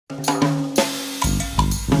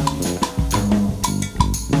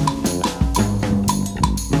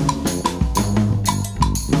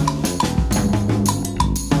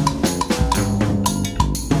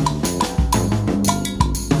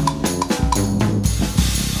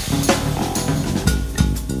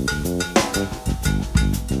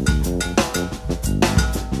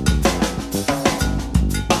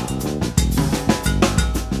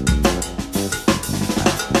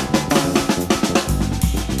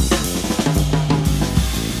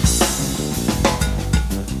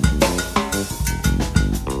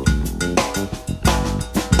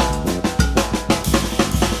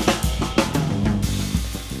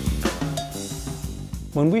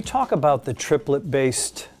When we talk about the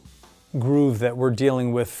triplet-based groove that we're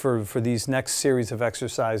dealing with for these next series of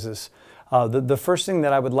exercises, the first thing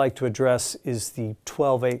that I would like to address is the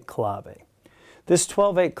 12/8 Clavé. This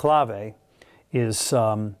 12/8 Clavé is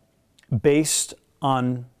based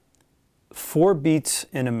on 4 beats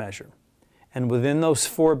in a measure. And within those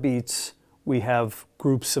 4 beats, we have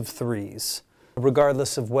groups of 3s.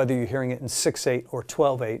 Regardless of whether you're hearing it in 6/8 or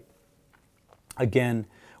 12/8, again,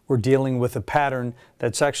 we're dealing with a pattern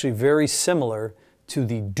that's actually very similar to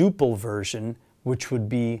the duple version, which would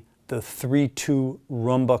be the 3/2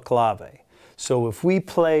 rumba clave. So if we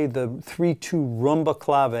play the 3/2 rumba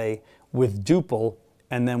clave with duple,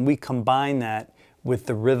 and then we combine that with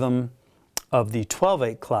the rhythm of the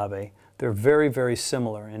 12/8 clave, they're very, very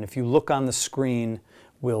similar. And if you look on the screen,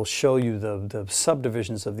 we'll show you the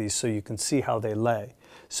subdivisions of these so you can see how they lay.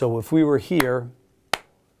 So if we were here,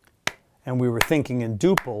 and we were thinking in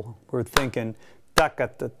duple, we're thinking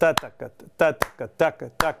triplet baku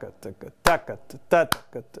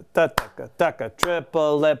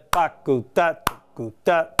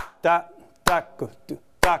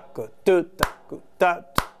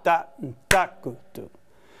taku taku.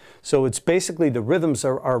 So it's basically the rhythms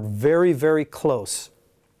are very, very close.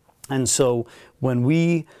 And so when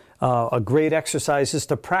we a great exercise is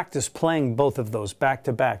to practice playing both of those back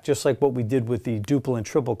to back, just like what we did with the duple and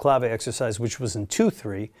triple clave exercise, which was in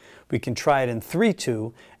 2/3. We can try it in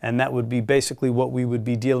 3/2, and that would be basically what we would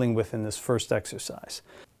be dealing with in this first exercise.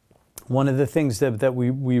 One of the things that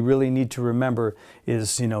we really need to remember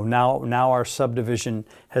is, now our subdivision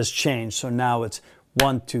has changed. So now it's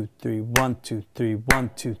 1, 2, 3, 1, 2, 3,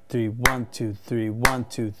 1, 2, 3, 1, 2, 3, 1,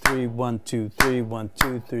 2, 3, 1, 2, 3, 1,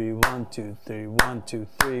 2, 3, 1, 2, 3, 1, 2,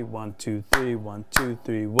 3, 1, 2, 3, 1, 2,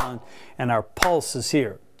 3, 1. And our pulse is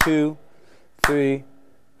here, 2, 3,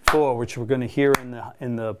 4, which we're going to hear in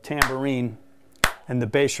the tambourine, and the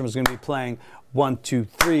bass drum is going to be playing 1, 2,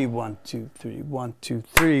 3, 1, 2, 3, 1, 2,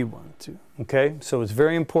 3, 1, 2. Okay, so it's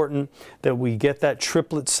very important that we get that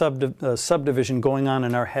triplet subdivision going on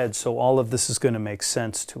in our head, so all of this is going to make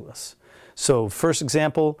sense to us. So first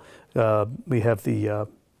example, we have the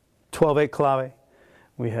 12/8 clave.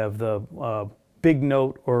 We have the big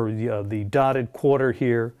note, or the dotted quarter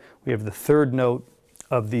here. We have the third note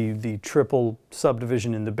of the triple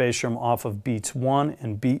subdivision in the bass drum off of beats 1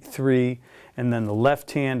 and beat 3, and then the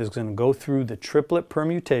left hand is going to go through the triplet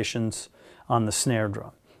permutations on the snare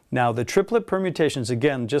drum. Now the triplet permutations,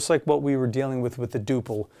 again, just like what we were dealing with the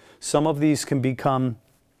duple, some of these can become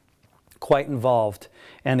quite involved.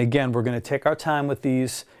 And again, we're going to take our time with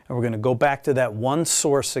these, and we're going to go back to that one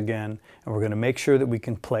source again, and we're going to make sure that we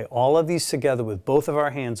can play all of these together with both of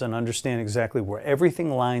our hands and understand exactly where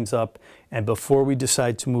everything lines up, and before we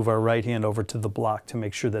decide to move our right hand over to the block, to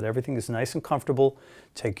make sure that everything is nice and comfortable.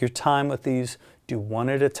 Take your time with these, do one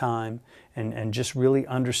at a time, and just really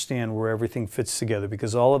understand where everything fits together,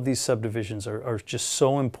 because all of these subdivisions are just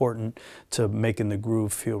so important to making the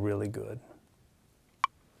groove feel really good.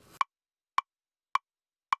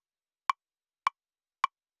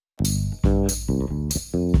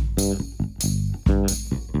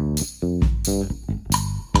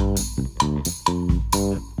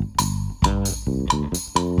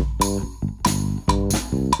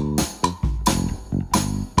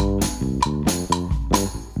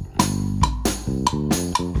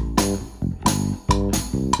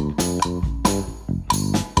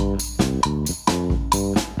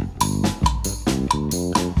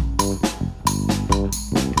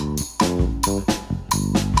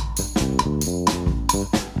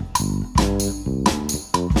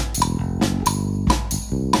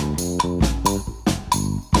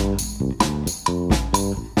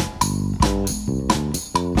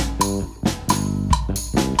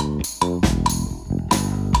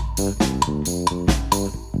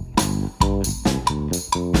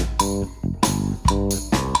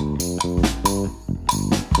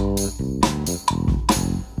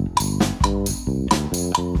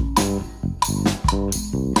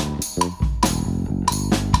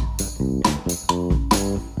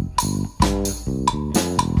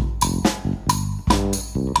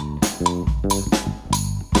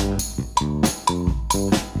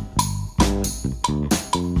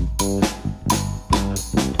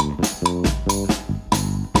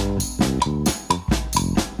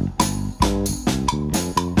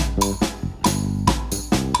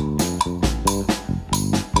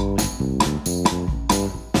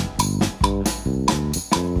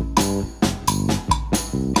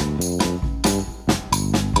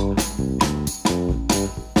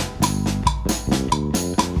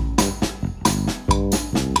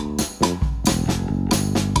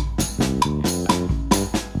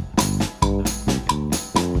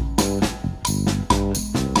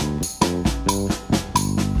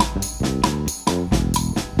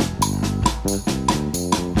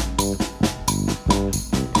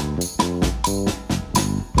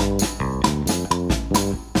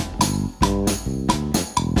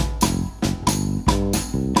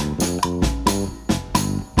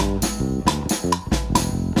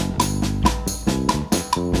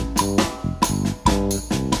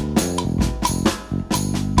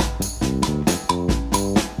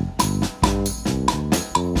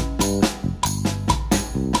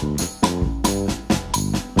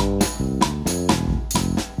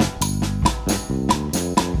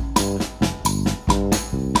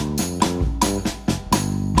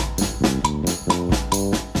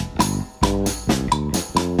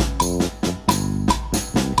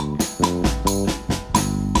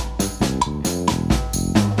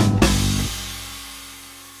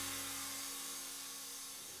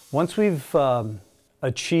 Once we've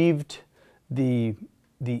achieved the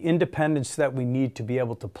independence that we need to be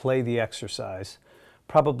able to play the exercise,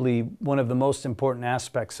 probably one of the most important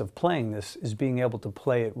aspects of playing this is being able to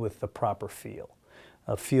play it with the proper feel.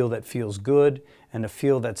 A feel that feels good and a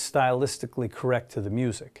feel that's stylistically correct to the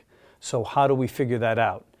music. So how do we figure that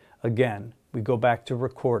out? Again, we go back to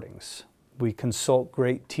recordings. We consult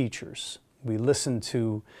great teachers. We listen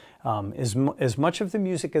to as much of the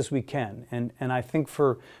music as we can. And I think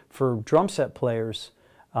for drum set players,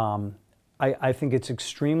 I think it's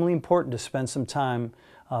extremely important to spend some time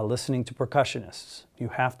listening to percussionists. You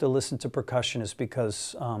have to listen to percussionists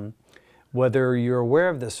because whether you're aware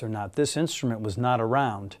of this or not, this instrument was not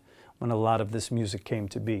around when a lot of this music came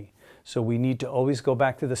to be. So we need to always go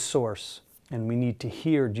back to the source, and we need to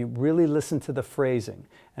hear, do you really listen to the phrasing?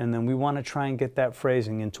 And then we want to try and get that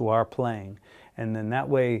phrasing into our playing. And then that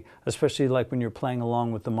way, especially like when you're playing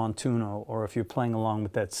along with the montuno, or if you're playing along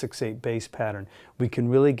with that 6/8 bass pattern, we can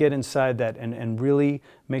really get inside that and really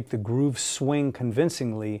make the groove swing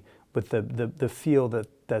convincingly with the feel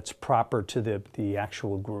that's proper to the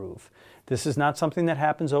actual groove. This is not something that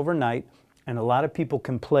happens overnight, and a lot of people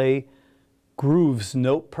can play grooves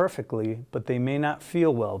note perfectly, but they may not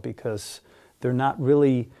feel well because they're not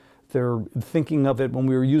really, they're thinking of it when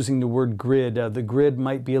we were using the word grid. The grid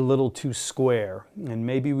might be a little too square, and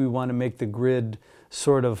maybe we want to make the grid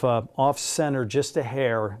sort of off-center just a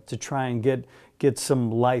hair to try and get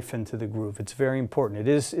some life into the groove. It's very important.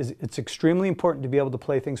 It's extremely important to be able to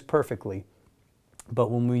play things perfectly,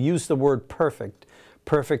 but when we use the word perfect,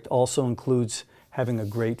 perfect also includes having a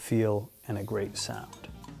great feel and a great sound.